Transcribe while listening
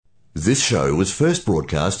This show was first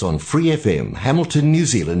broadcast on Free FM, Hamilton, New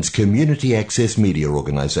Zealand's community access media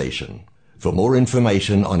organisation. For more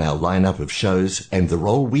information on our lineup of shows and the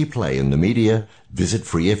role we play in the media, visit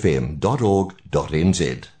freefm.org.nz.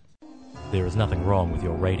 There is nothing wrong with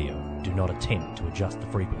your radio. Do not attempt to adjust the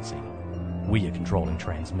frequency. We are controlling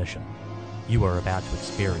transmission. You are about to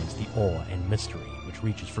experience the awe and mystery which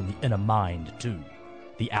reaches from the inner mind to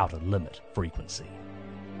the outer limit frequency.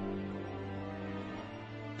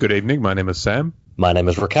 Good evening, my name is Sam. My name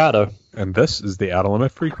is Ricardo. And this is the Outer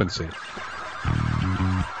Limit Frequency.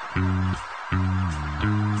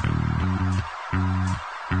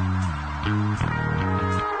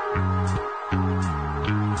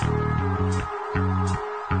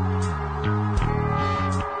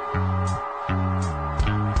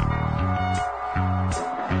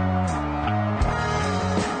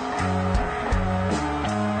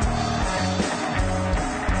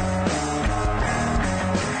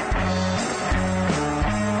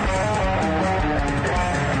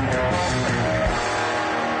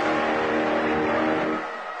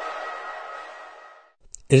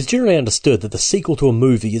 It is generally understood that the sequel to a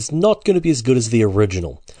movie is not going to be as good as the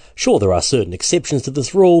original. Sure, there are certain exceptions to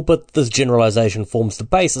this rule, but this generalization forms the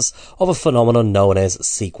basis of a phenomenon known as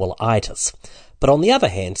sequelitis. But on the other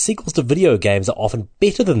hand, sequels to video games are often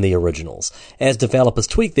better than the originals, as developers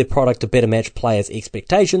tweak their product to better match players'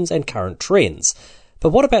 expectations and current trends.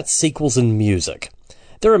 But what about sequels in music?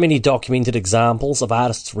 There are many documented examples of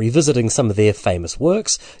artists revisiting some of their famous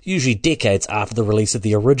works, usually decades after the release of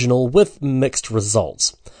the original, with mixed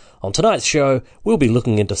results. On tonight's show, we'll be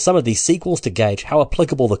looking into some of these sequels to gauge how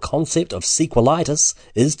applicable the concept of sequelitis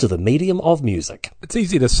is to the medium of music. It's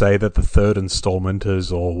easy to say that the third installment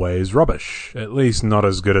is always rubbish, at least not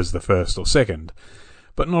as good as the first or second.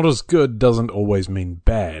 But not as good doesn't always mean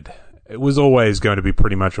bad. It was always going to be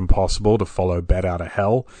pretty much impossible to follow Bat Outta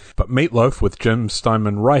Hell, but Meatloaf with Jim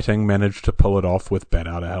Steinman writing managed to pull it off with Bat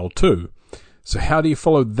Outta Hell 2. So how do you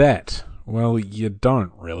follow that? Well, you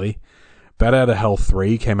don't, really. Bat Outta Hell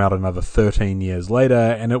 3 came out another 13 years later,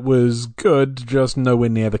 and it was good, just nowhere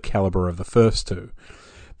near the caliber of the first two.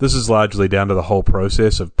 This is largely down to the whole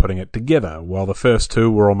process of putting it together. While the first two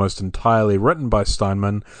were almost entirely written by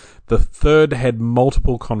Steinman, the third had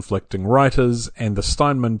multiple conflicting writers, and the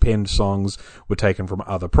Steinman-penned songs were taken from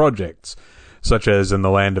other projects, such as In the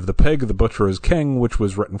Land of the Pig, The Butcher is King, which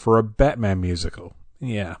was written for a Batman musical.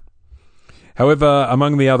 Yeah. However,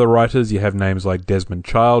 among the other writers, you have names like Desmond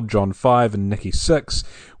Child, John Five, and Nikki Sixx,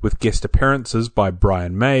 with guest appearances by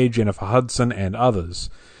Brian May, Jennifer Hudson, and others.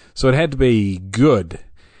 So it had to be good.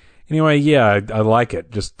 Anyway, yeah, I like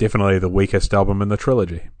it. Just definitely the weakest album in the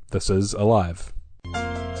trilogy. This is Alive.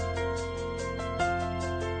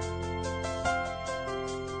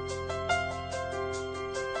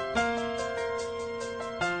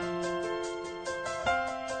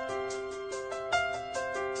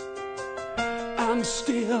 I'm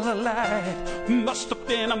still alive, must have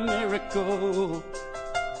been a miracle.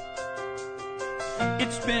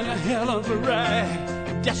 It's been a hell of a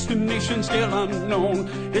ride, destination still unknown.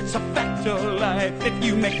 It's a fact of life, if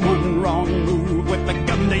you make one wrong move with a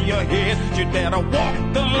gun to your head, you better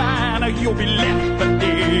walk the line or you'll be left for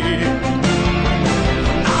dead.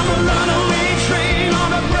 I'm a runaway train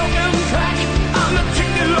on a broken track, I'm a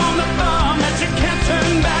ticket on the bomb that you can't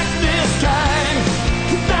turn back this time.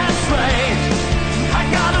 That's right, I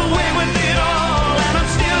got away with it all and I'm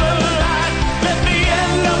still alive. Let the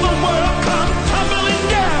end of the world come tumbling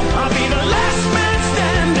down, I'll be the last man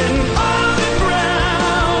standing on the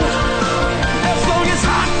ground. As long as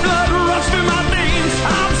hot blood runs through my veins,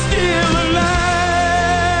 I'm still alive.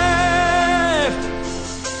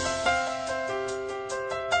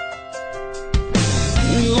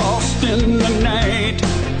 Lost in the night,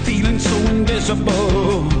 feeling so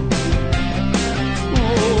invisible.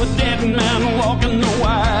 Oh, a dead man walking the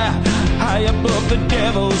wire, high above the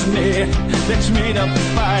devil's net that's made of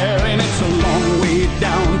fire, and it's a long way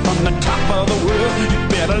down from the top of the world. You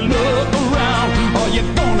better look around or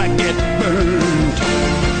you're gonna get burned.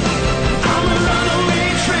 I'm a runaway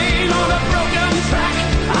train on a broken track,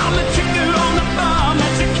 I'm the chicken on the farm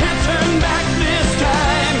that you can't turn back this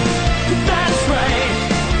time. That's right,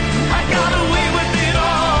 I got away with it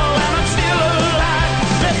all and I'm still alive.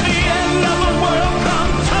 Let the end of the world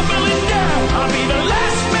come tumbling down, I'll be the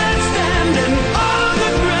last man standing on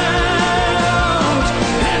the ground.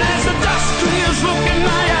 And as the dust clears, look in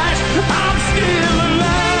my eyes, I'm still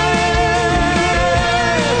alive.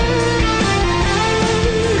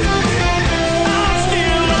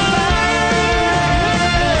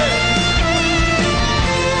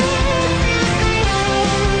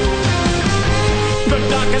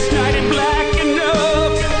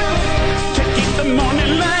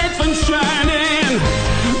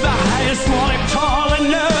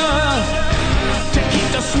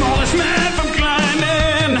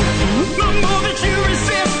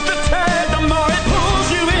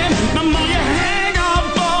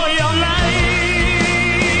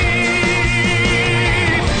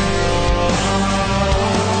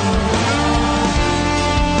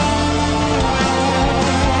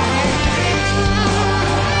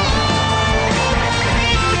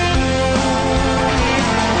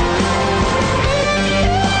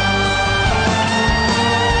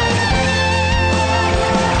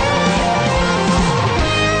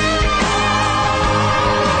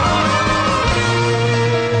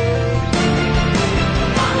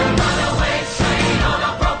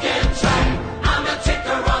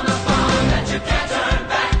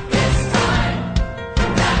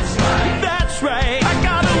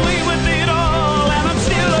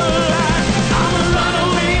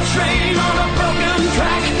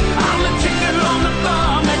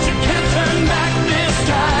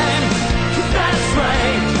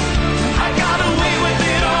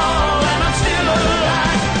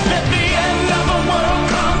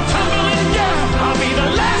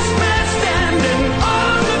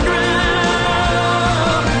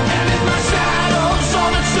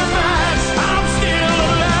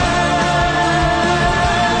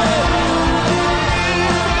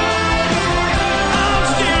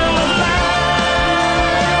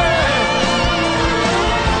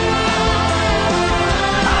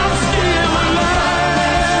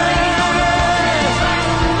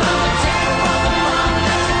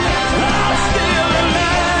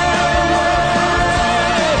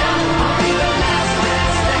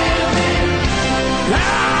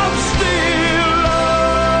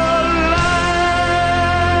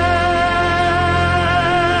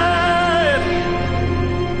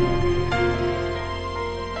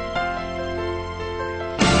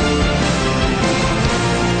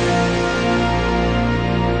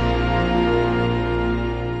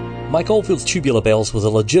 Mike Oldfield's Tubular Bells was a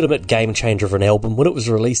legitimate game-changer of an album when it was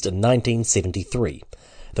released in 1973.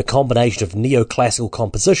 The combination of neoclassical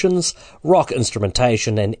compositions, rock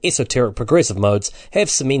instrumentation, and esoteric progressive modes have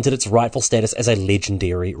cemented its rightful status as a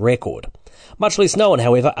legendary record. Much less known,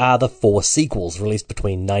 however, are the 4 sequels released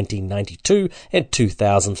between 1992 and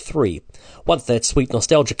 2003. Once that sweet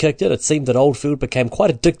nostalgia kicked in, it seemed that Oldfield became quite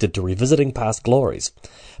addicted to revisiting past glories.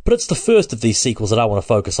 But it's the first of these sequels that I want to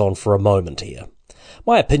focus on for a moment here.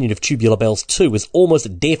 My opinion of Tubular Bells 2 is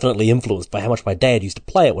almost definitely influenced by how much my dad used to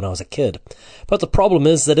play it when I was a kid. But the problem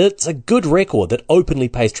is that it's a good record that openly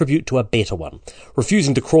pays tribute to a better one,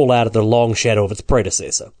 refusing to crawl out of the long shadow of its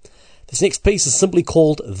predecessor. This next piece is simply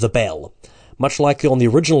called The Bell. Much like on the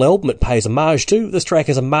original album it pays homage to, this track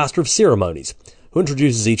is a master of ceremonies, who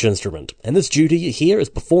introduces each instrument, and this duty here is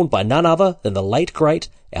performed by none other than the late great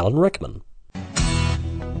Alan Rickman.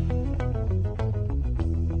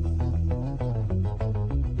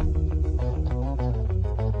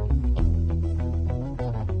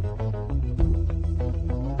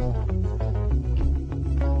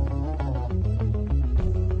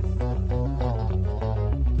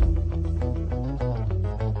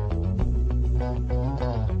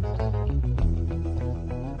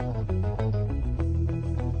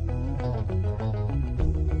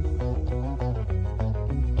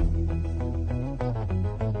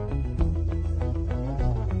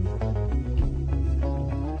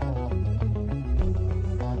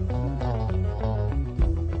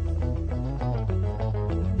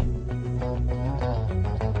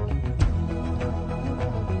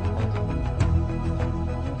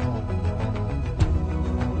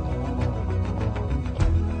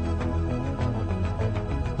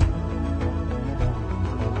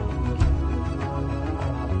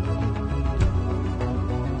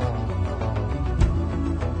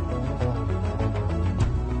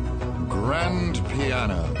 Grand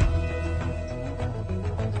piano.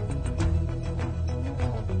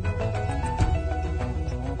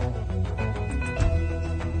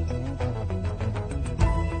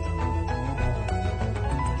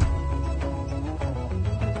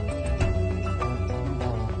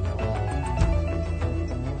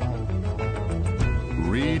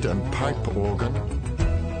 Reed and pipe organ.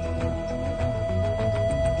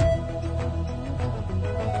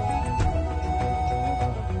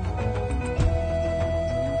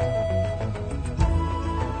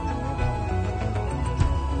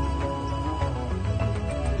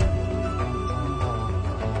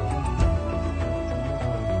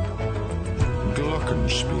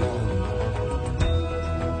 Glockenspiel.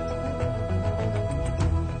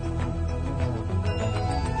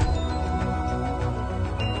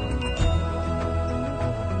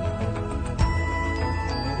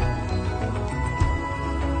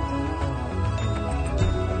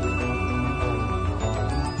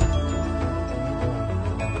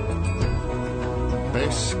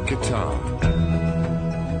 Bass guitar.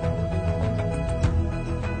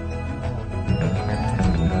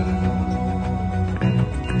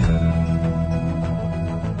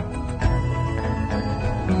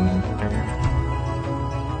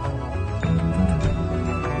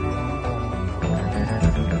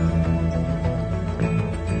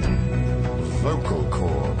 Vocal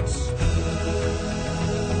cords.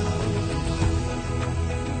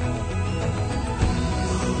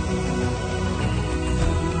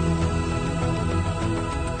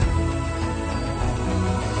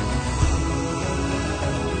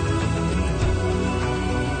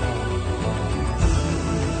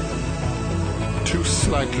 Two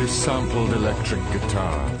slightly sampled electric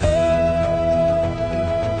guitars.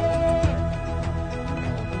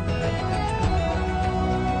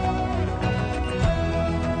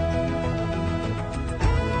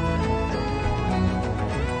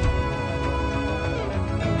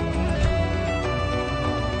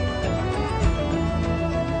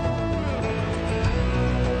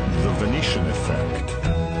 The Venetian effect.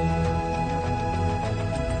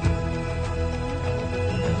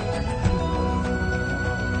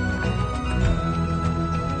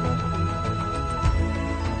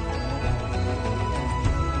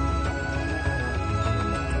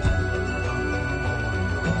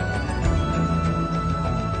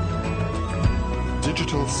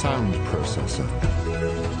 Digital sound processor.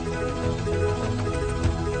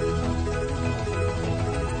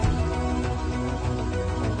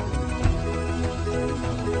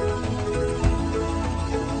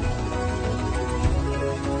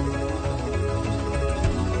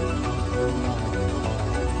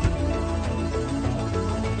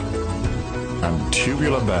 And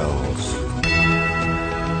tubular bells.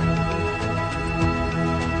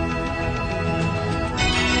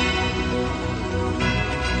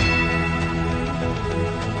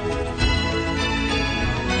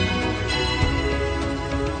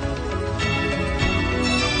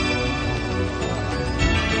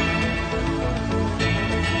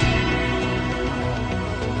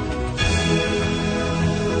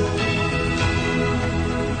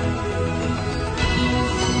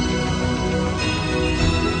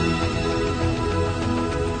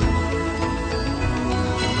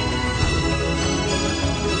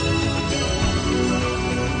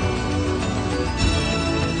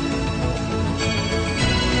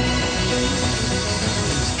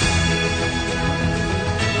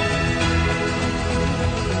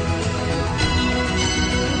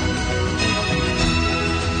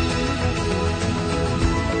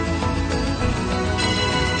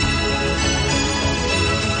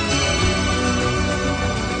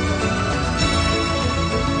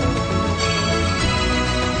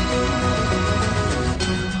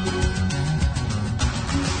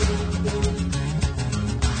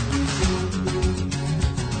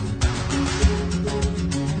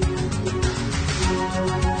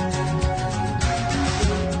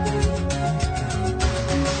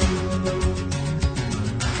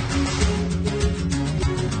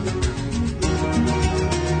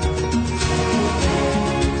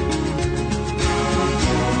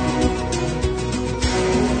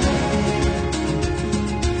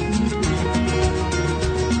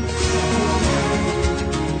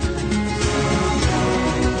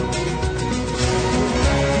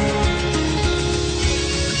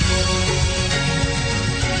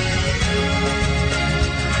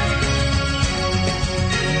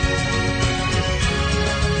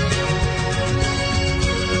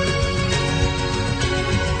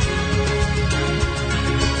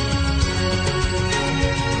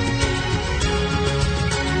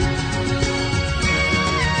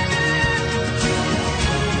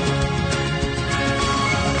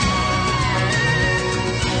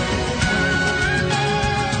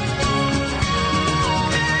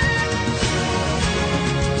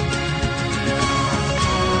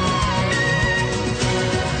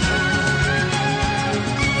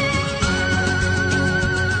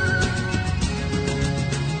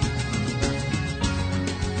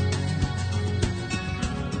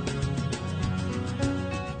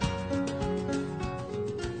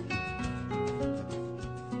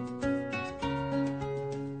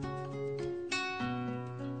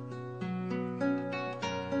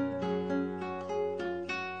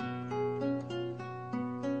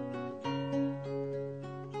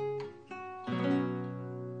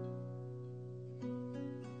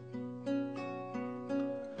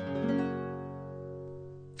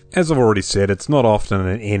 As I've already said, it's not often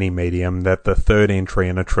in any medium that the third entry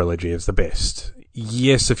in a trilogy is the best.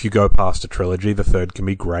 Yes, if you go past a trilogy, the third can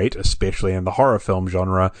be great, especially in the horror film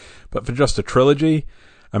genre, but for just a trilogy,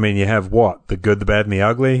 I mean, you have what? The Good, the Bad and the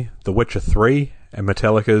Ugly, The Witcher 3, and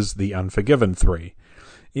Metallica's The Unforgiven 3.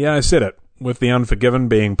 Yeah, I said it. With The Unforgiven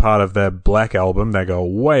being part of their Black Album, they go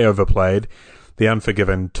way overplayed. The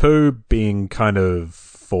Unforgiven 2 being kind of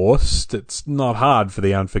forced. It's not hard for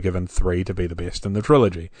The Unforgiven 3 to be the best in the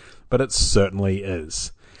trilogy, but it certainly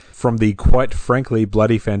is. From the quite frankly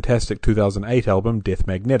bloody fantastic 2008 album Death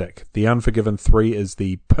Magnetic, The Unforgiven 3 is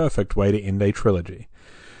the perfect way to end a trilogy.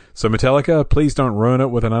 So Metallica, please don't ruin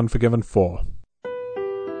it with an Unforgiven 4.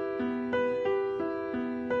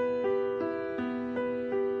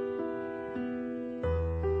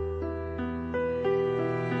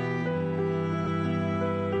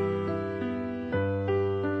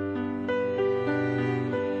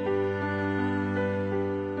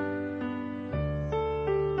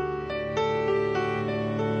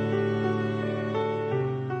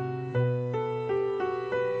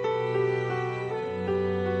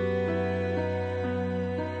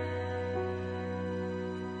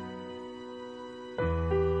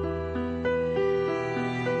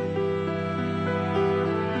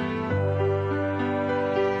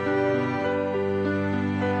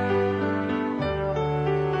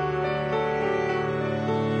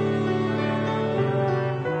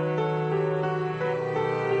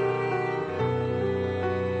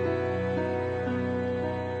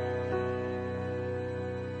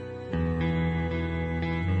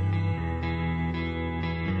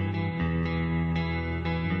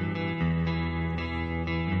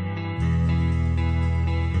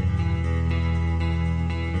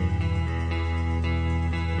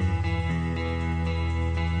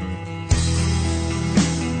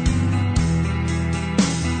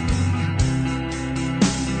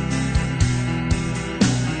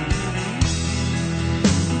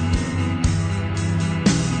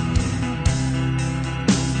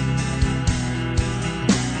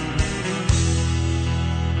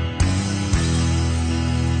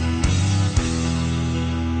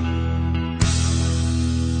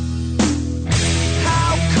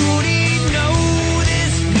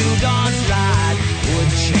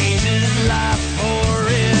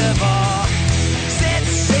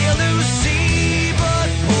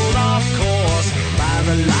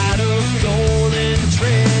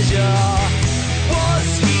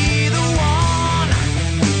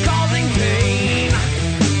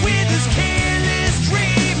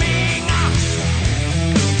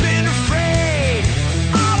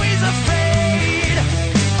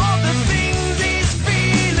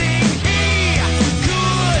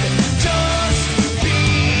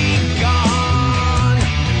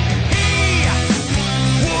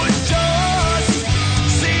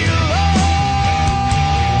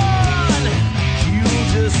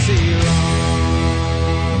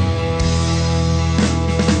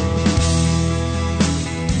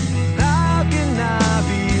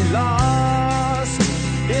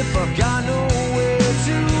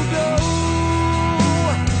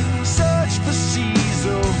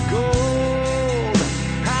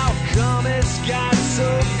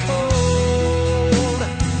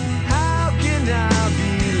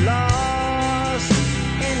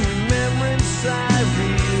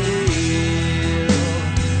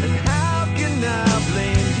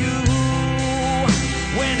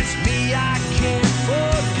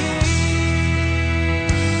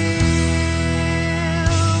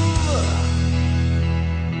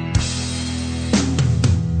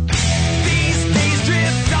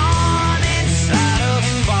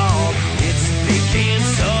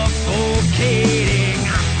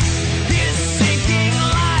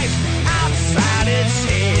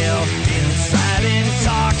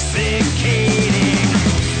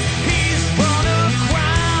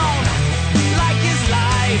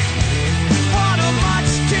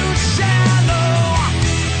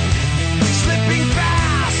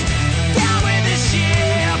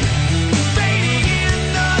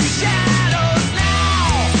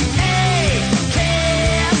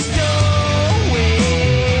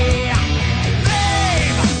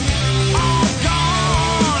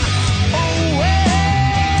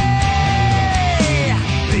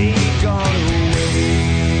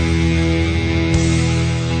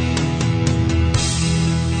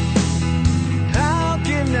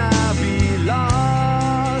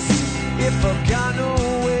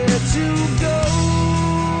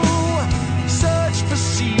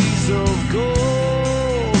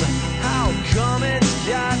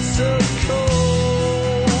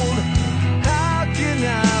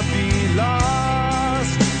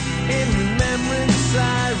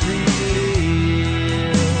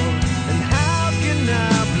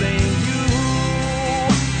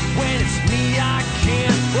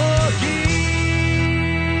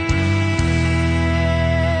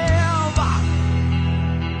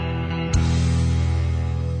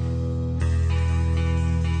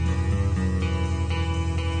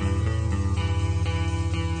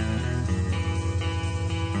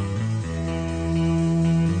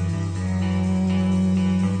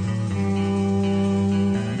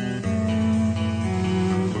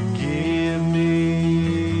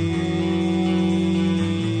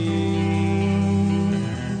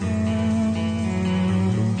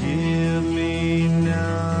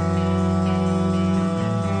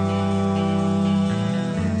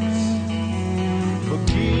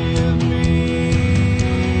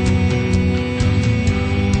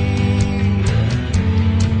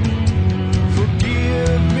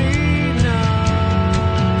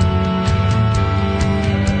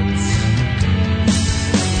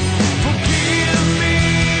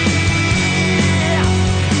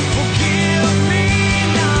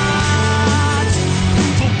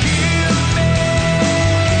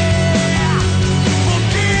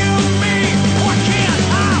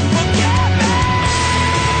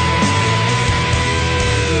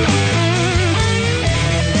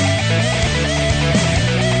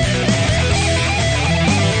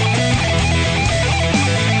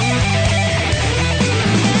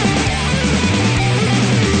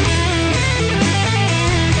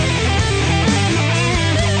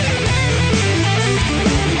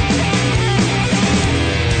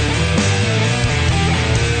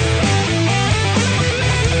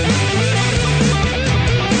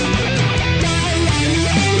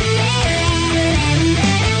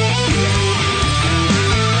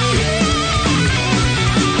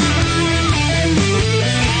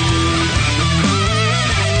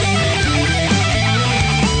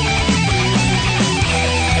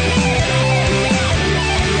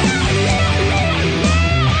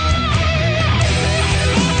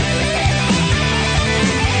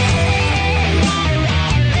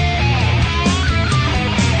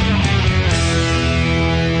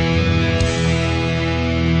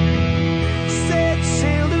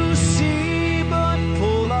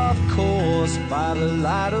 by the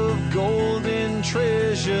light of golden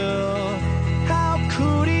treasure. How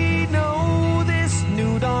could he know this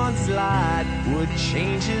new dawn's light would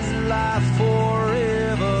change his life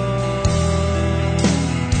forever?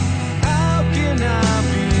 How can I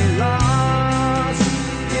be lost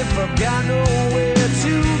if I've got nowhere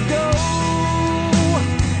to go?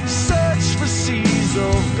 Search for seas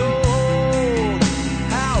of gold.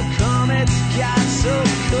 How come it's got so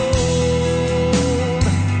cold?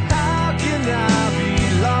 How can I be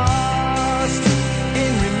lost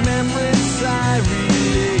in remembrance I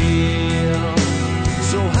relive?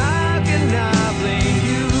 So how can I blame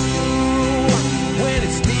you when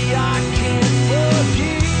it's me I can't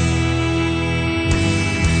forgive?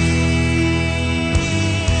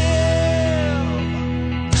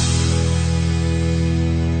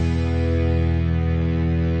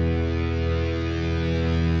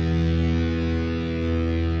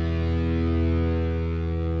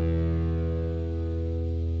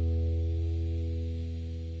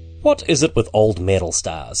 What is it with old metal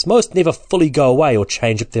stars? Most never fully go away or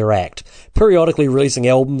change up their act, periodically releasing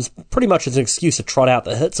albums pretty much as an excuse to trot out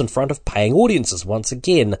the hits in front of paying audiences once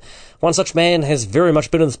again. One such man has very much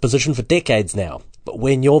been in this position for decades now, but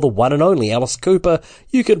when you're the one and only Alice Cooper,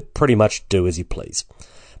 you can pretty much do as you please.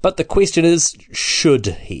 But the question is, should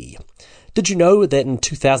he? Did you know that in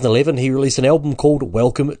 2011 he released an album called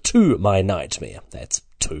Welcome to My Nightmare? That's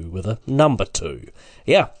 2 with a number 2.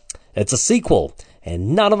 Yeah, it's a sequel,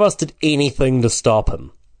 and none of us did anything to stop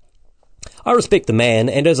him. I respect the man,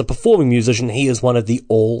 and as a performing musician, he is one of the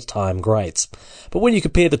all-time greats. But when you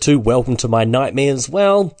compare the two Welcome to My Nightmares,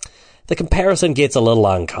 well, the comparison gets a little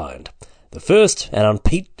unkind. The first, an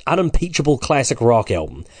unimpeachable classic rock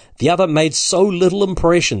album. The other made so little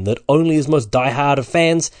impression that only his most diehard of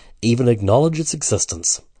fans even acknowledge its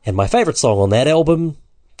existence. And my favourite song on that album,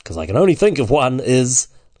 because I can only think of one, is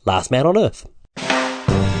Last Man on Earth.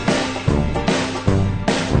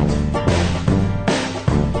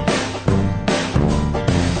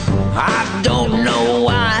 I don't know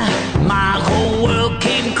why my whole world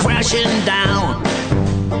came crashing down.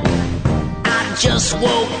 I just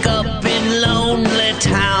woke up in lonely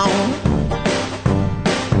town.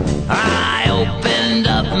 I opened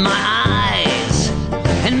up my eyes,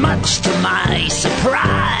 and much to my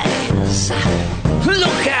surprise,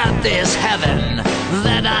 look at this heaven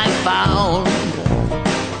that I found.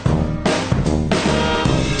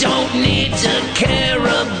 Don't need to care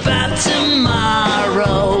about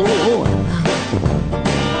tomorrow.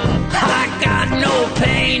 I got no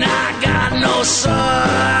pain, I got no sorrow.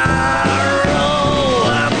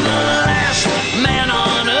 I'm the last man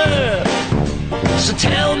on earth, so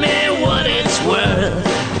tell me what it's worth.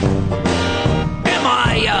 Am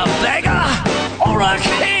I a beggar or a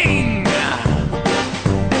king?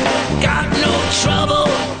 Got no trouble,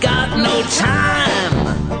 got no time,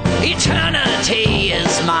 eternity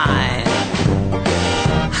is mine.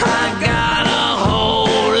 I got a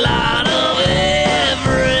whole lot of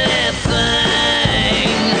everything.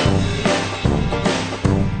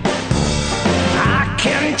 I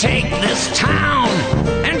can take this town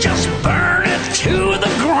and just burn it to the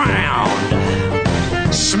ground.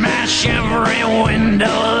 Smash every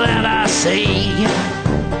window that I see.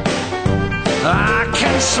 I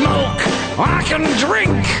can smoke, I can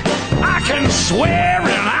drink, I can swear and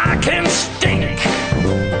I can stink.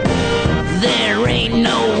 There ain't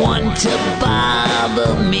no one to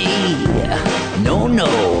bother me. No, no.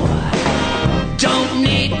 Don't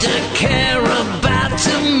need to care about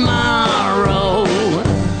tomorrow.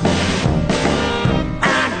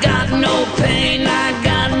 I got no pain, I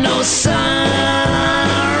got no sorrow.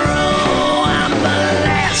 I'm the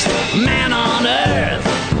last man on earth,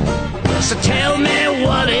 so tell me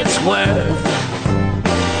what it's worth.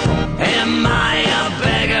 Am I a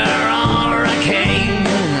beggar or a king?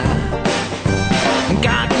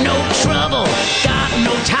 Got no trouble, got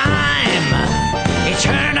no time,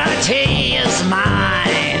 eternity is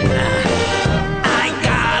mine.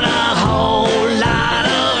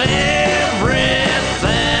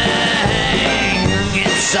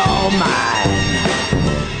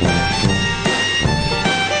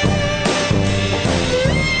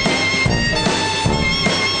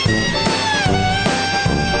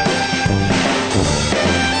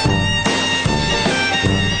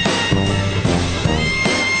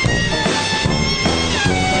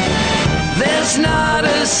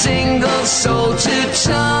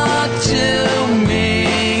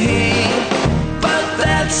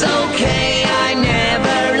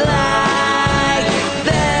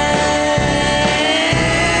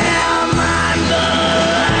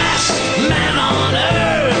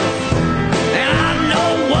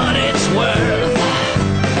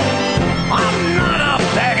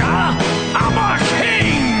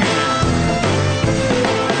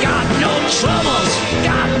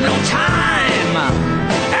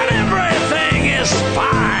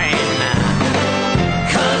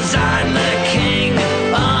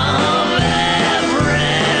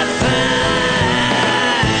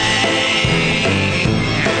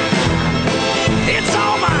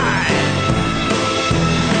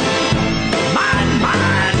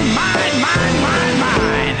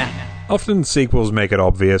 Often sequels make it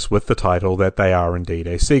obvious with the title that they are indeed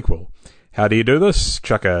a sequel. How do you do this?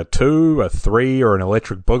 Chuck a 2, a 3, or an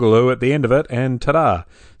electric boogaloo at the end of it, and ta-da,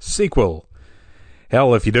 sequel.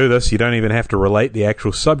 Hell, if you do this, you don't even have to relate the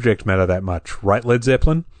actual subject matter that much, right, Led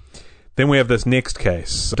Zeppelin? Then we have this next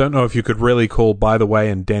case. I don't know if you could really call By the Way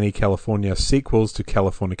and Danny California sequels to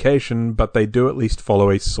Californication, but they do at least follow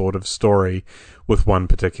a sort of story with one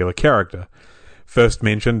particular character. First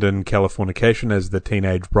mentioned in Californication as the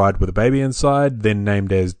teenage bride with a baby inside, then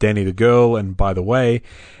named as Danny the Girl and By the Way,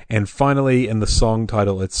 and finally in the song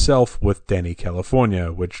title itself with Danny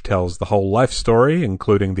California, which tells the whole life story,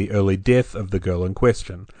 including the early death of the girl in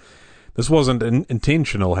question. This wasn't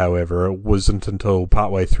intentional, however. It wasn't until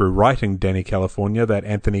partway through writing Danny California that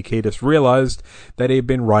Anthony Kiedis realized that he had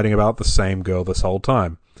been writing about the same girl this whole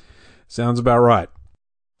time. Sounds about right.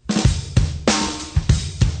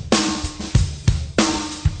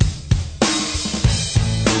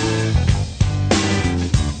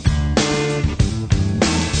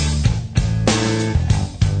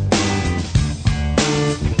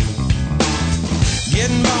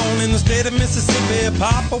 In the state of Mississippi,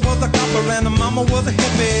 Papa was a copper and the mama was a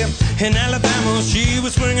hippie. In Alabama, she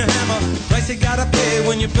was swinging a hammer. Price you gotta pay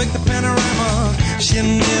when you break the panorama. She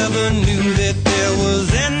never knew that there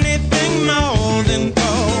was anything more than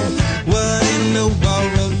gold. What in the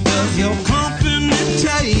world does your company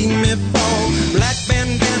take me for? Black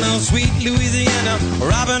bandana, sweet Louisiana,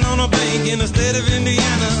 robbing on a bank in the state of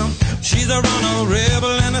Indiana. She's a runner,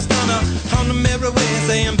 rebel and a stunner. On the merry way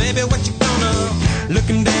saying, baby, what you gonna?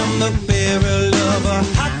 Looking down the barrel of a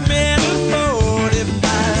hot metal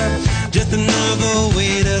 45. Just another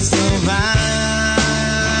way to survive.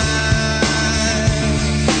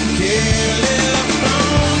 California,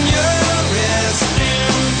 rest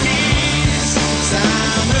in peace.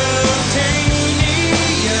 Simultaneous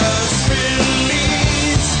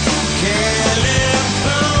release. California,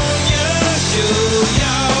 show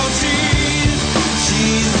your teeth.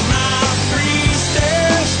 She's my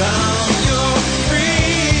priestess. I'm your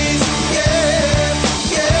priest. Yeah,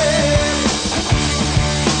 yeah.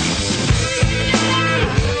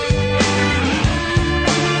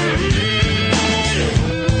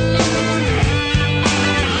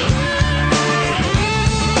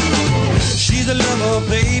 She's a lover,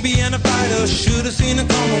 baby, and a fighter. Should've seen it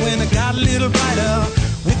coming when it got a little brighter.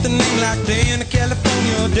 With a name like Danny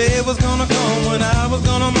California, day was gonna come when I was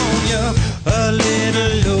gonna moan ya. A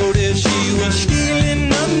little loaded, she was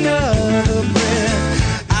stealing another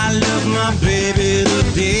breath. I love my baby to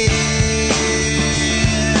death.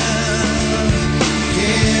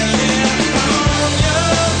 California,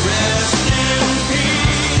 rest in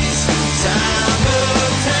peace.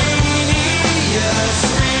 Simultaneous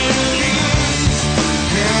release.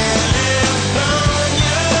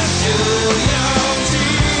 California, show your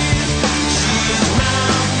teeth. She's my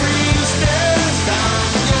priestess.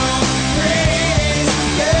 I'm your priest.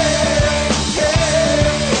 Yeah, yeah.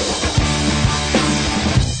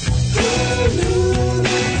 Who knew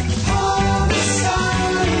that all was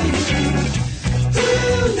silent? Who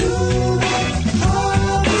knew that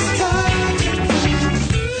all was time?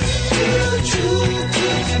 To truth to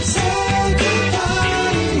say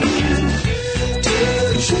goodbye. To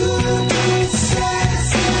truth to say.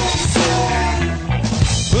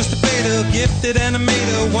 Push the fader, gifted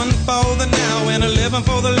animator, 1 for the now and 11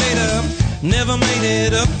 for the later. Never made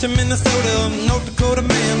it up to Minnesota. North Dakota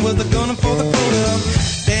man was a gunner for the quota.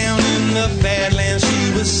 Down in the Badlands,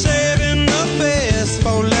 she was saving the best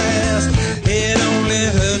for last. It only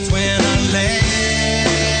hurts when I laugh.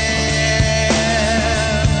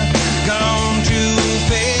 Gone too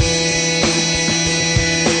fast.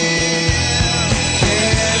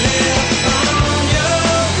 California,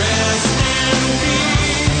 rest in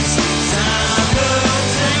peace. Simultaneous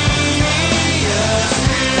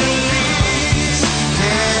release.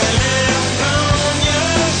 California,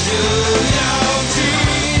 show your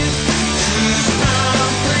teeth. She's my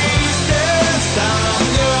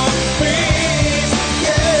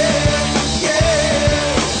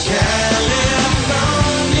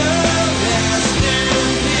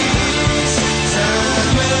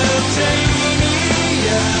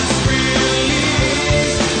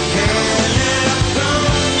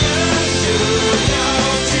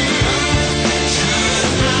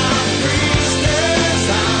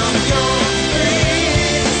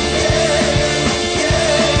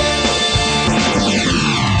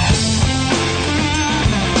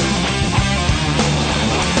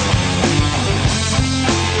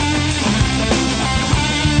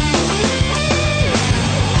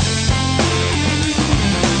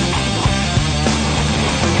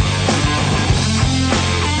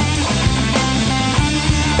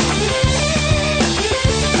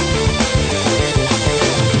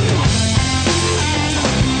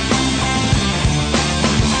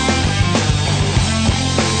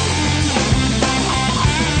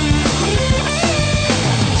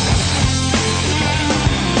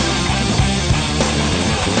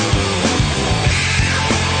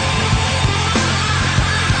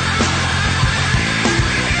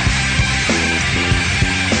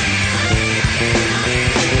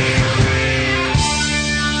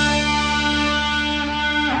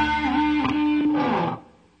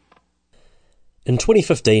In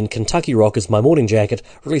 2015, Kentucky rockers My Morning Jacket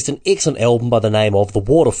released an excellent album by the name of The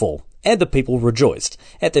Waterfall, and the people rejoiced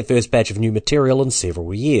at their first batch of new material in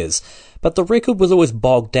several years. But the record was always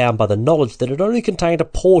bogged down by the knowledge that it only contained a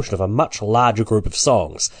portion of a much larger group of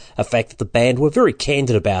songs, a fact that the band were very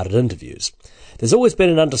candid about in interviews. There's always been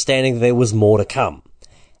an understanding that there was more to come.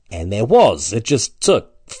 And there was. It just took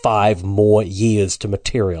 5 more years to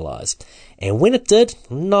materialise. And when it did,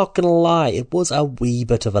 not gonna lie, it was a wee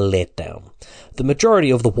bit of a letdown. The majority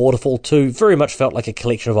of The Waterfall 2 very much felt like a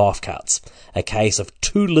collection of offcuts. A case of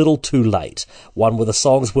too little too late. One where the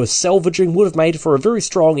songs worth salvaging would have made for a very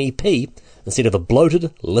strong EP, instead of the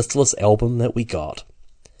bloated, listless album that we got.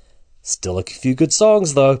 Still a few good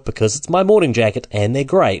songs though, because it's My Morning Jacket and they're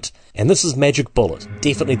great. And this is Magic Bullet,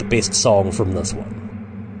 definitely the best song from this one.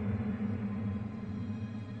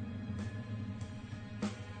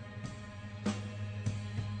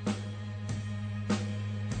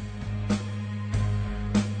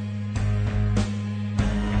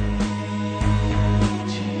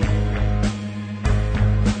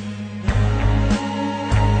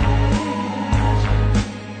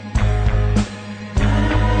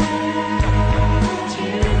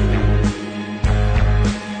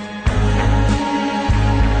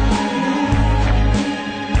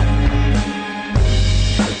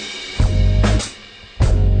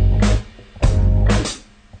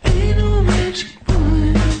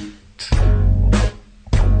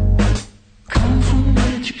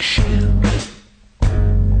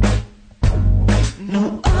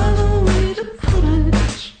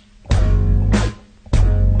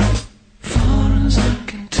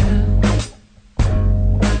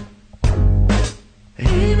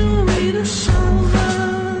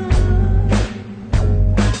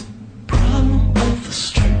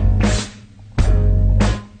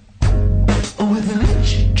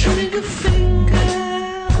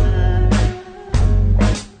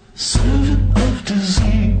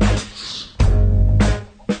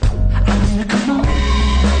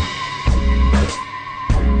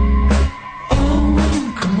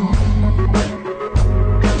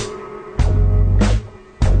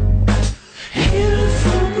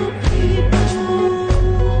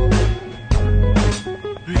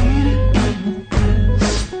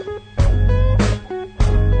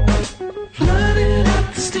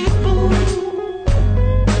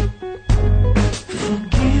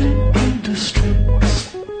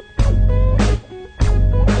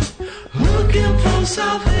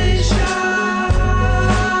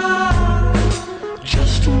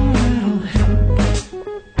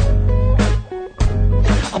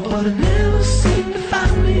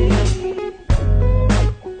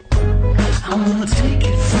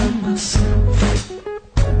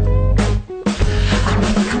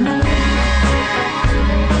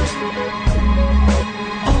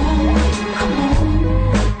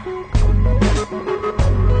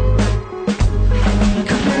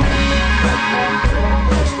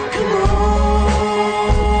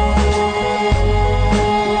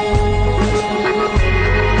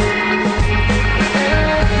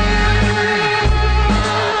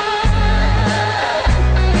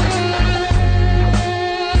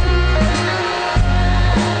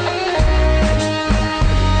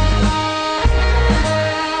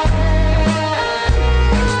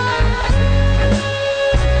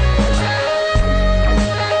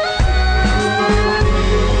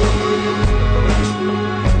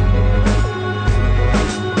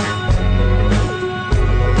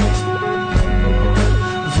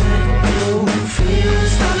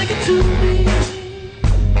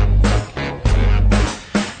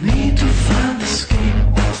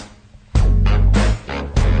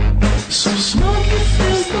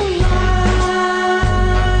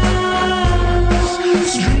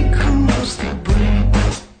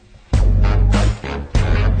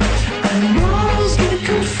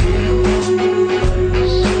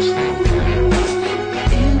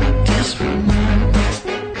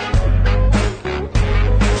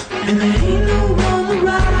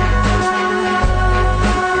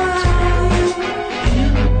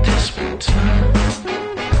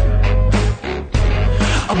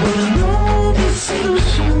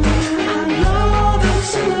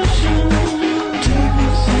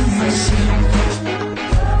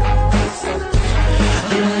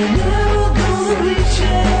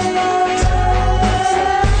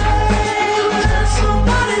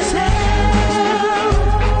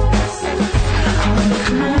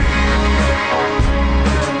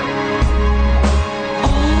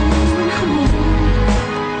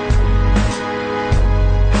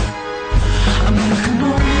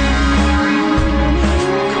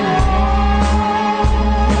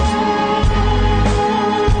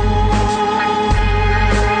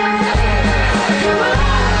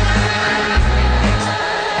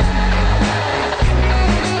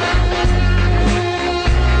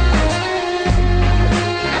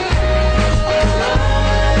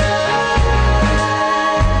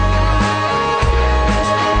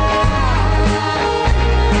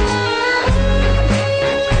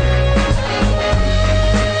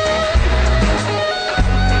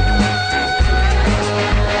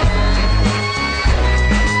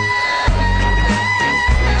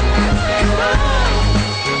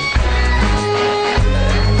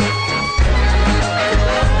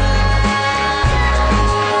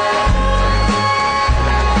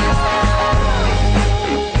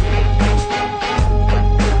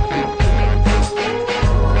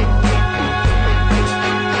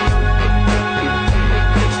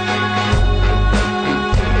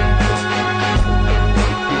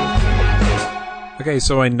 Okay,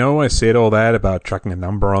 so I know I said all that about chucking a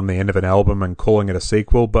number on the end of an album and calling it a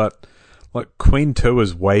sequel, but like Queen 2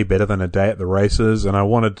 is way better than A Day at the Races, and I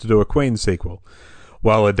wanted to do a Queen sequel.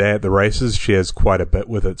 While A Day at the Races shares quite a bit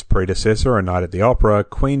with its predecessor, A Night at the Opera,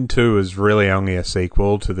 Queen 2 is really only a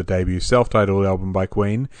sequel to the debut self-titled album by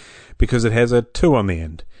Queen because it has a 2 on the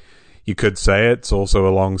end. You could say it's also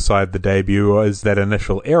alongside the debut as that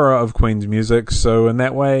initial era of Queen's music, so in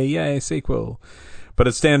that way, yay, sequel. But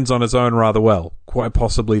it stands on its own rather well, quite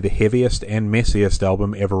possibly the heaviest and messiest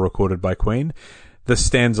album ever recorded by Queen. This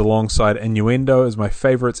stands alongside Innuendo as my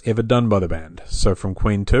favourites ever done by the band. So from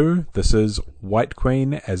Queen 2, this is White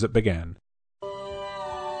Queen as It Began.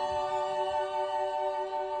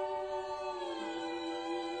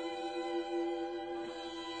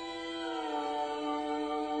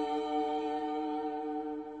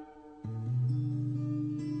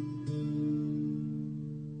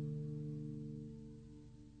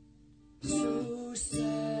 So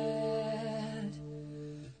sad,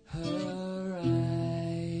 her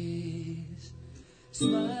eyes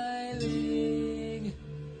smiling,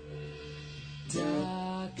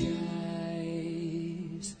 dark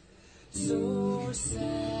eyes. So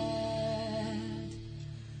sad,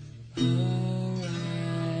 her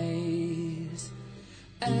eyes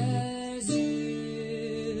as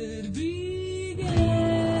it began.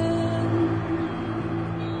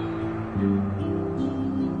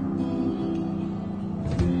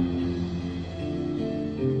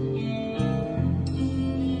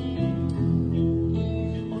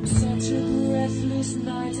 On such a breathless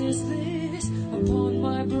night as this, upon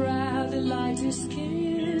my brow the lightest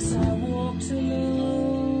kiss, I walked alone,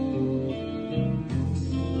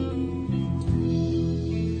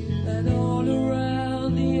 and all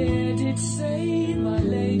around the air did say, my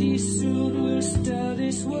lady soon will stir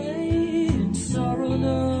this way, and sorrow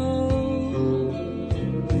no.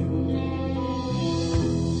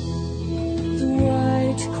 The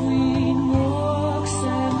White Queen walks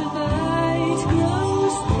and the night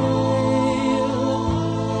grows pale.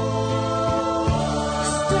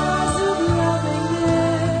 Stars of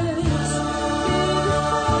lovingness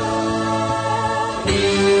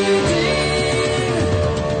beating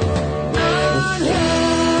on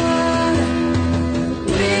her,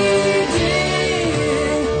 bleeding,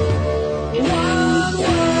 one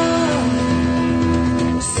world,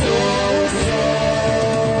 so sad.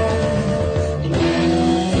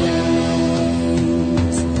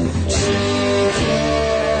 She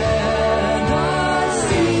cannot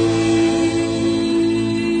see.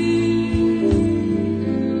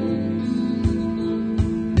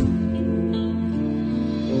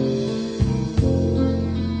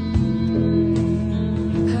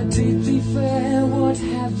 How deeply fair, what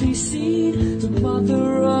have they seen? The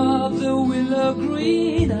mother of the willow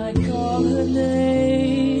green, I call her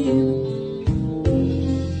name.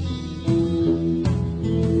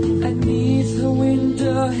 And 'neath her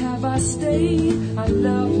window have I stayed. I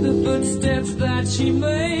love the footsteps that she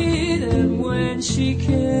made, and when she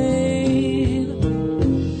came,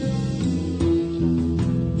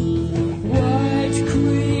 White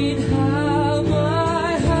Queen, how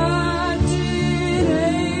my heart did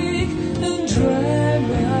ache and dry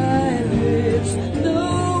my lips,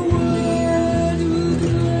 no word would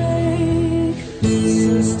break.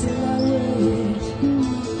 So still I wait.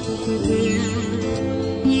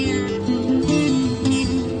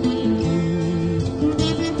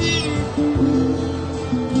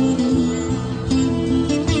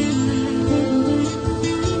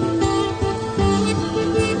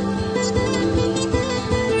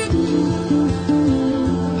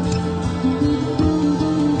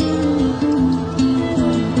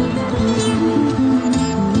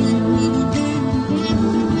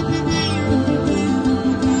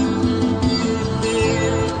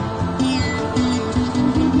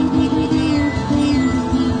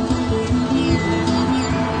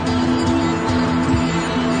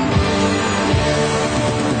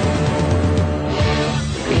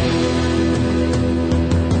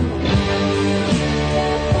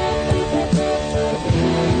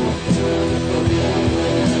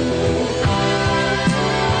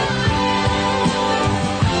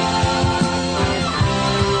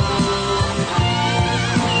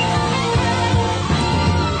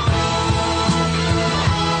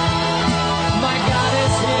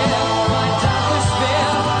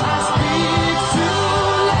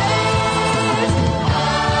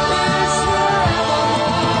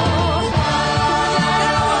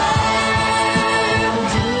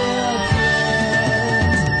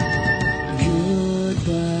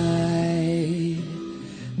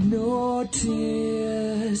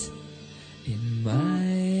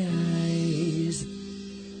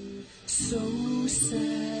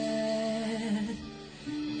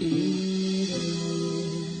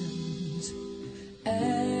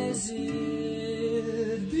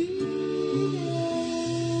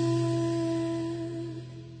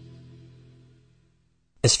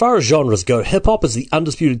 As far as genres go, hip-hop is the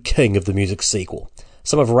undisputed king of the music sequel.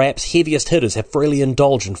 Some of rap's heaviest hitters have freely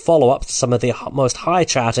indulged in follow-ups to some of their most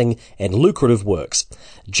high-charting and lucrative works.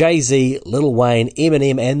 Jay-Z, Lil Wayne,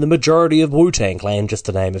 Eminem, and the majority of Wu-Tang Clan, just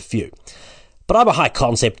to name a few. But I'm a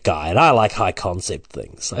high-concept guy, and I like high-concept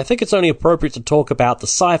things. I think it's only appropriate to talk about the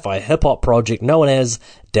sci-fi hip-hop project known as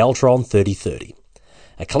Deltron 3030.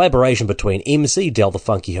 A collaboration between MC Del the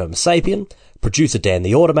Funky Homo Sapien, producer Dan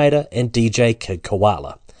the Automator, and DJ Kid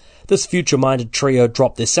Koala. This future-minded trio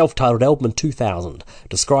dropped their self-titled album in 2000,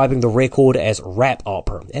 describing the record as rap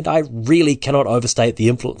opera, and I really cannot overstate the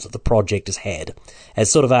influence that the project has had,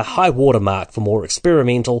 as sort of a high watermark for more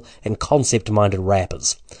experimental and concept-minded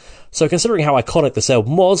rappers. So considering how iconic this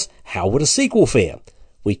album was, how would a sequel fare?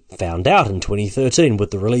 We found out in 2013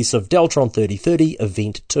 with the release of Deltron 3030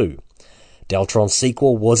 Event 2. Deltron's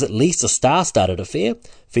sequel was at least a star-studded affair,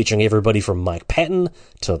 featuring everybody from Mike Patton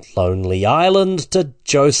to Lonely Island to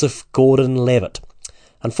Joseph Gordon-Levitt.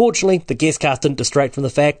 Unfortunately, the guest cast didn't distract from the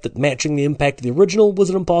fact that matching the impact of the original was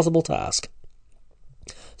an impossible task.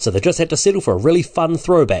 So they just had to settle for a really fun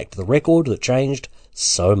throwback to the record that changed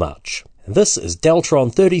so much. And this is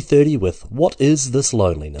Deltron 3030 with What Is This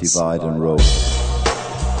Loneliness? Divide and roll.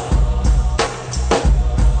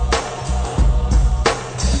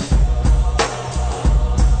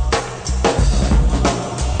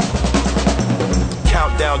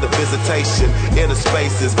 The visitation, inner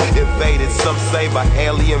spaces, invaded, some say by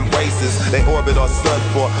alien races. They orbit our sun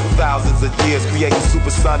for thousands of years, creating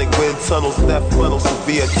supersonic wind tunnels that funnel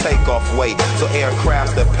severe takeoff weight. So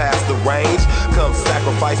aircrafts that pass the range come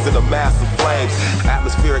sacrificed in a massive flames.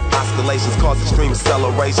 Atmospheric oscillations cause extreme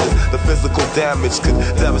accelerations. The physical damage could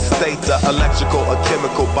devastate the electrical or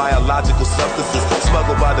chemical, biological substances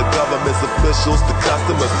smuggled by the government's officials to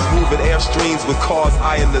customers. Moving airstreams would cause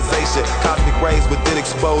ionization. Cosmic rays would then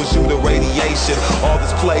expose you to radiation. All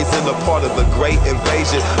this plays in the part of the great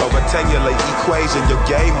invasion. A rectangular equation, your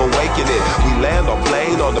game awakening. We land our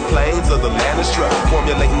plane on the plains of the land of strip,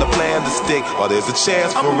 formulating the plan to stick, or there's a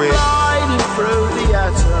chance for it. I'm riding through the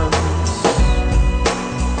atoms.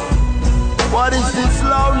 What is this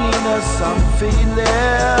loneliness I'm feeling?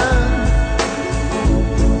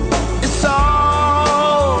 It's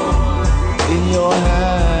all in your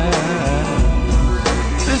hands.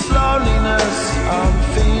 This loneliness I'm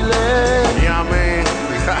feeling. Yeah, man.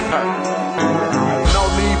 No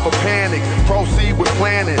need for panic. Proceed with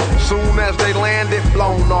planning. Soon as they landed,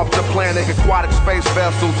 blown off the planet. Aquatic space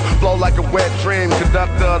vessels blow like a wet dream.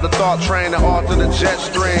 Conductor of the thought train that alter the jet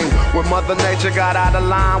stream. When Mother Nature got out of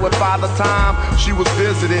line with Father Time, she was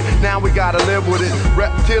visited. Now we gotta live with it.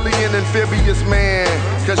 Reptilian, amphibious man.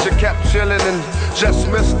 Cause you kept chilling and just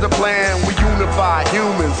missed the plan. We unify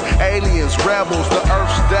humans, aliens, rebels, the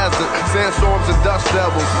earth's desert, sandstorms and dust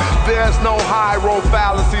devils. There's no high road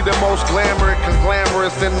fallacy, the most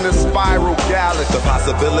glamorous in this spiral galaxy. The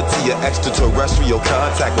possibility of extraterrestrial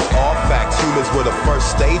contact was all facts. Humans were the first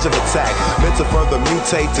stage of attack, meant to further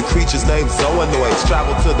mutate to creatures named zoonoids.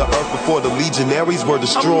 Traveled to the earth before the legionaries were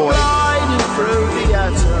destroyed. I'm riding through the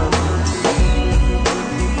atoms.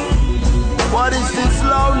 What is this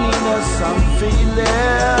loneliness I'm feeling?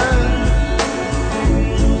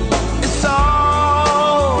 It's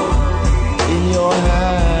all in your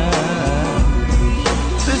hands.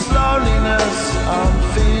 This loneliness I'm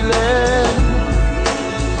feeling.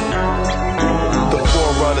 The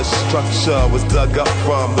forerunner structure was dug up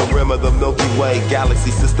from the rim of the Milky Way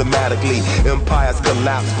galaxy systematically. Empires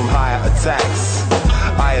collapsed from higher attacks.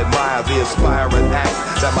 I admire the inspiring acts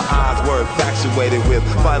that my eyes were infatuated with.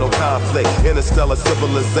 Final conflict, interstellar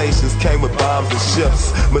civilizations came with bombs and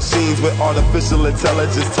ships. Machines with artificial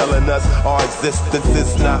intelligence telling us our existence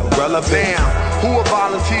is not relevant. Damn, who would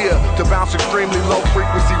volunteer to bounce extremely low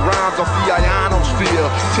frequency rhymes off the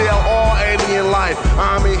ionosphere? Tell all alien life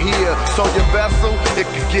I'm in here, so your vessel, it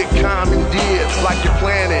could get commandeered like your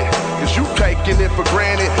planet. Cause you taking it for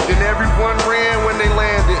granted, then everyone ran when they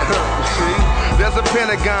landed. See? There's a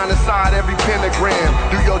pentagon inside every pentagram.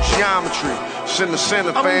 Do your geometry, center,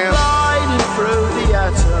 fam. I'm riding through the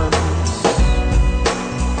atoms.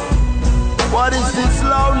 What is this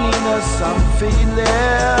loneliness I'm feeling?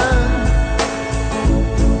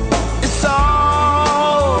 It's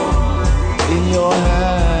all in your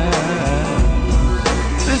hands.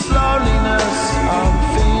 This loneliness I'm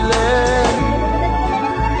feeling.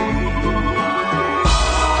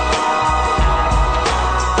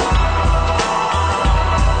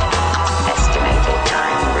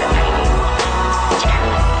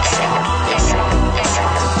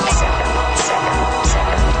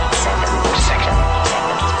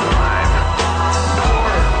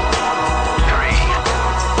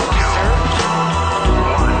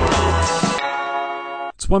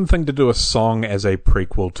 one thing to do a song as a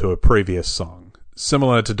prequel to a previous song,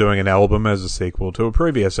 similar to doing an album as a sequel to a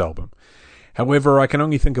previous album. However, I can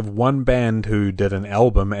only think of one band who did an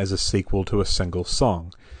album as a sequel to a single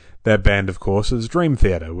song. That band, of course, is Dream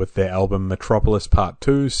Theater, with their album Metropolis Part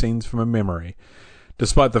 2, Scenes from a Memory.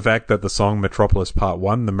 Despite the fact that the song Metropolis Part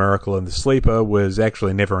 1, The Miracle and the Sleeper, was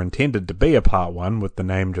actually never intended to be a Part 1, with the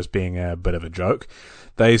name just being a bit of a joke,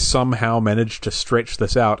 they somehow managed to stretch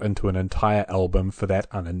this out into an entire album for that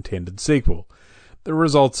unintended sequel. The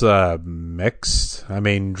results are mixed. I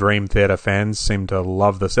mean, Dream Theater fans seem to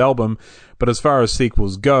love this album, but as far as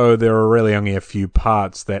sequels go, there are really only a few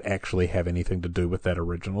parts that actually have anything to do with that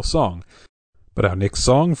original song. But our next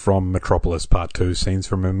song from Metropolis Part 2, Scenes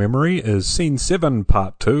from a Memory, is Scene 7,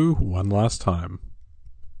 Part 2, One Last Time.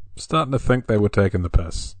 Starting to think they were taking the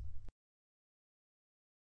piss.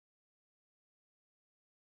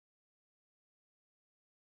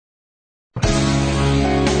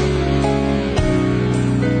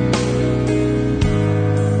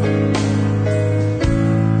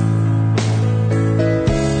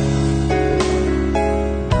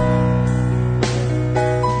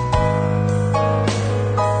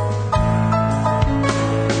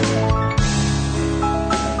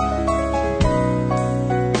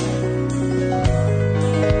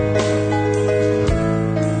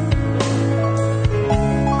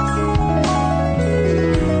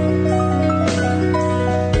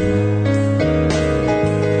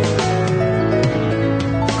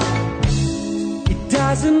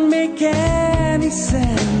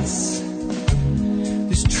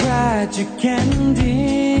 Tragic ending.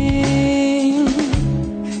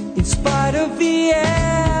 In spite of the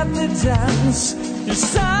evidence, there's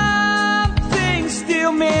something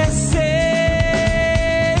still missing.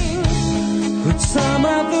 But some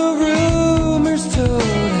of the rumors told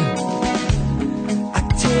a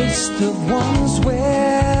taste of one's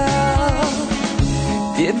well.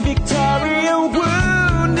 Did Victoria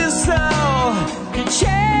wound us all?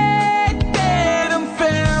 Check bid and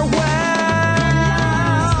farewell.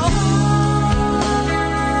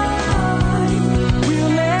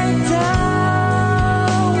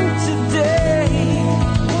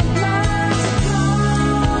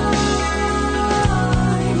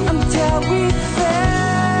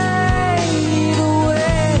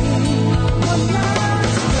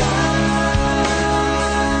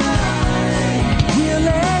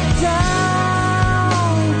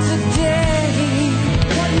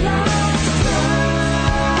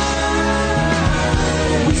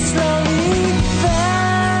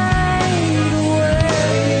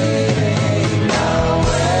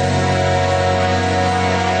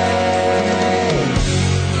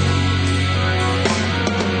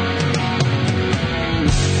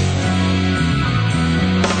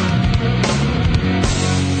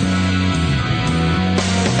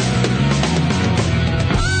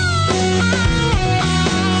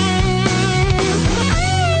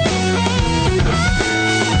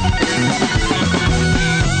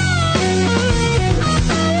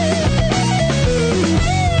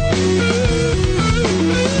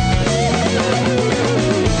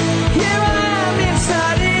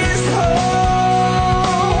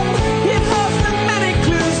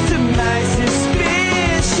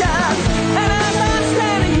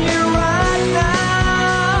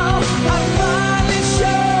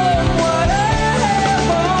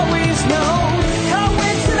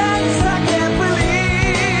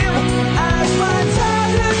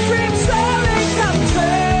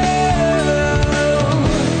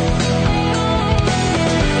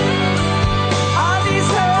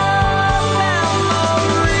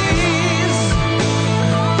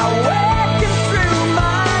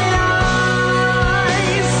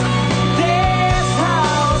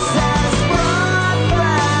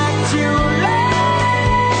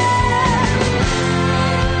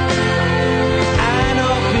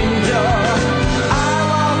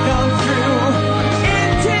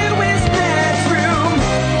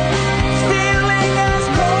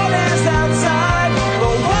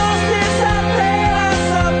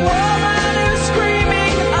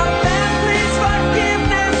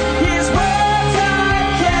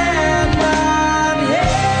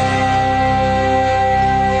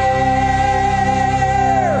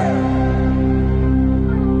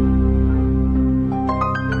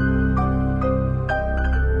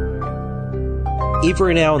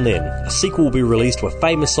 Every now and then, a sequel will be released to a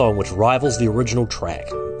famous song which rivals the original track.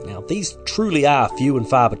 Now, these truly are few and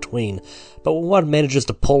far between, but when one manages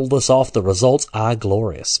to pull this off, the results are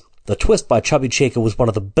glorious. The Twist by Chubby Checker was one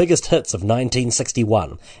of the biggest hits of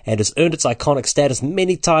 1961, and has earned its iconic status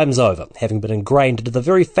many times over, having been ingrained into the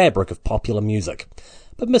very fabric of popular music.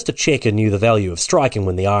 but Mr. Checker knew the value of striking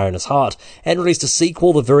when the iron is hot and released a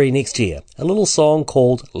sequel the very next year, a little song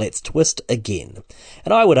called Let's Twist Again.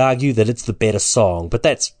 And I would argue that it's the better song, but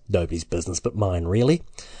that's nobody's business but mine, really.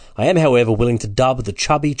 I am, however, willing to dub the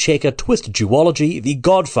chubby Checker Twist duology the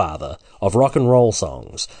godfather of rock and roll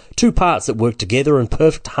songs. Two parts that work together in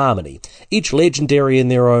perfect harmony, each legendary in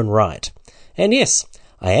their own right. And yes,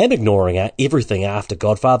 I am ignoring everything after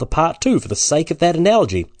Godfather Part 2 for the sake of that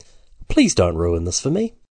analogy. Please don't ruin this for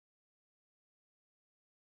me.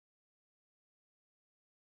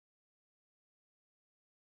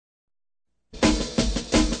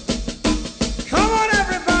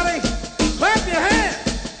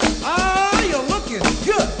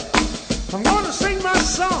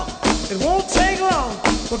 It won't take long.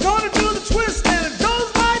 We're gonna do the twist and it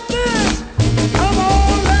goes like this. Come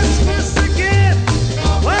on, let's twist again,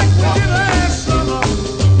 like we did last summer.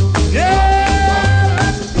 Yeah,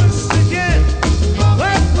 let's twist again,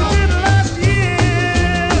 like we did last year.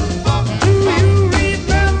 Do you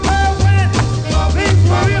remember when things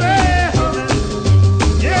were really humming?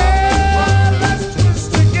 Yeah, let's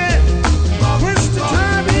twist again. Twist the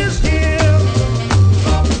time is here.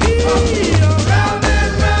 Around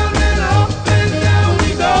and round and up and down we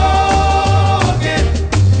go again.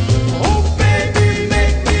 Oh baby,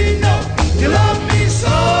 make me know you love me so.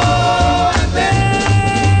 And then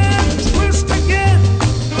twist again,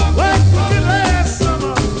 like we did last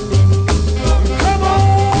summer. Come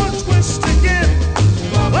on, twist again,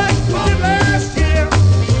 like we did last year.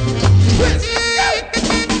 Twist.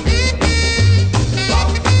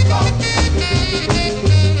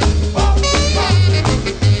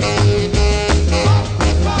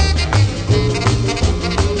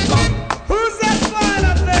 Who's that flying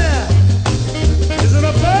up there? Is it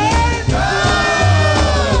a bird? No.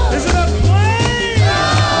 Is it a plane? No.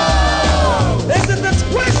 Is it the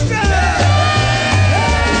twister? Yeah.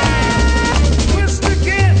 Twist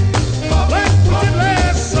again, like we did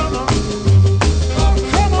last summer.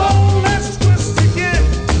 Come on, let's twist again,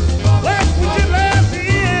 like we did last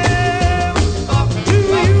year. Do you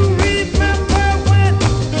remember when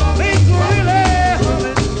things were really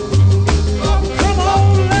humming? Come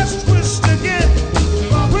on, let's twist again.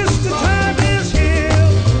 Twist the time is here.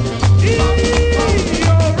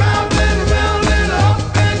 Round and up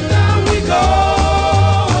and down we go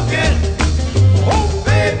again. Oh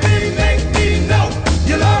baby, make me know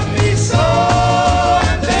you love me so.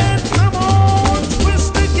 And then come on,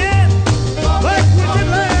 twist again, like we did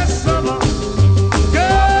last summer.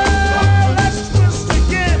 Girl, let's twist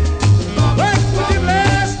again, like we did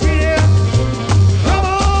last year. Come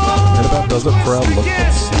on. That about does it for our look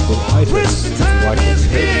at Sequelitis. If you like what you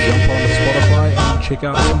heard, jump onto Spotify and check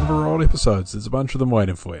out some of our old episodes. There's a bunch of them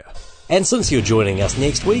waiting for you. And since you're joining us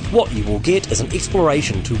next week, what you will get is an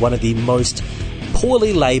exploration to one of the most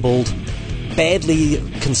poorly labelled, badly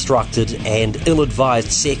constructed and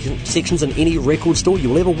ill-advised sections in any record store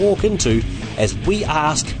you'll ever walk into, as we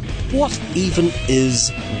ask, what even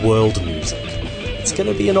is world music? It's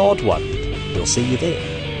going to be an odd one. We'll see you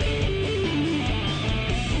there.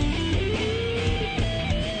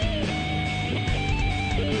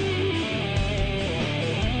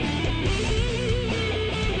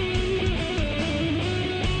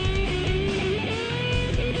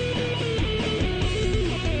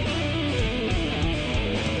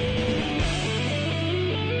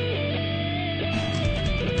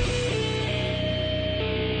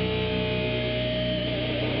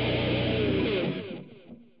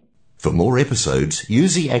 For more episodes,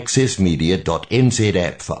 use the accessmedia.nz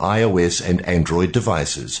app for iOS and Android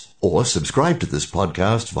devices, or subscribe to this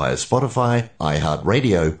podcast via Spotify,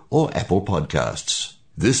 iHeartRadio, or Apple Podcasts.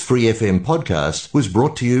 This Free FM podcast was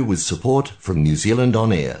brought to you with support from New Zealand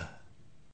On Air.